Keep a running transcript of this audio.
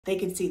They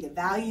can see the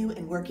value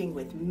in working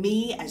with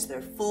me as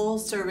their full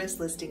service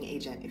listing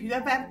agent. If you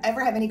ever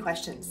have any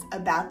questions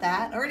about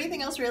that or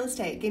anything else real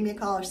estate, give me a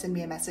call or send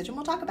me a message and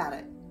we'll talk about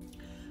it.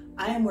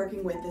 I am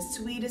working with the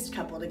sweetest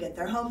couple to get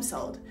their home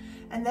sold,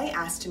 and they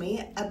asked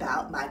me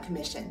about my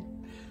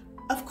commission.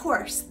 Of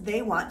course,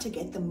 they want to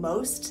get the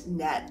most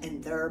net in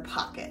their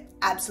pocket.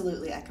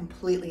 Absolutely, I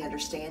completely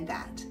understand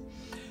that.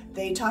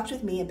 They talked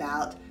with me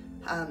about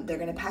they're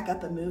going to pack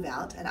up and move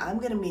out, and I'm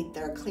going to meet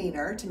their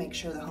cleaner to make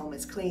sure the home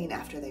is clean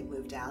after they've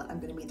moved out.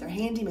 I'm going to meet their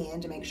handyman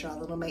to make sure all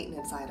little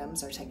maintenance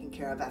items are taken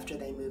care of after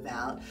they move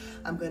out.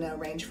 I'm going to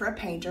arrange for a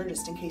painter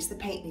just in case the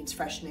paint needs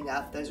freshening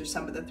up. Those are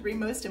some of the 3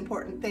 most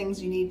important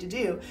things you need to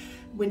do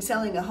when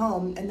selling a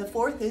home. And the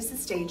 4th is the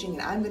staging,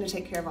 and I'm going to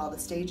take care of all the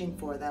staging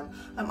for them.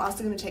 I'm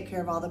also going to take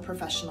care of all the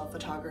professional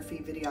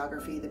photography,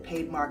 videography, the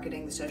paid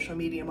marketing, the social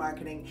media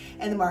marketing,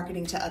 and the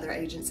marketing to other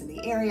agents in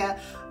the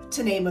area,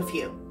 to name a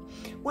few.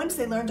 Once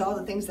they learned all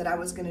the things that I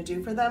was going to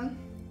do for them,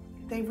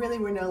 they really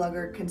were no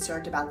longer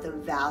concerned about the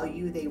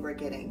value they were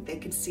getting. They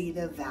could see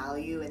the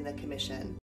value in the commission.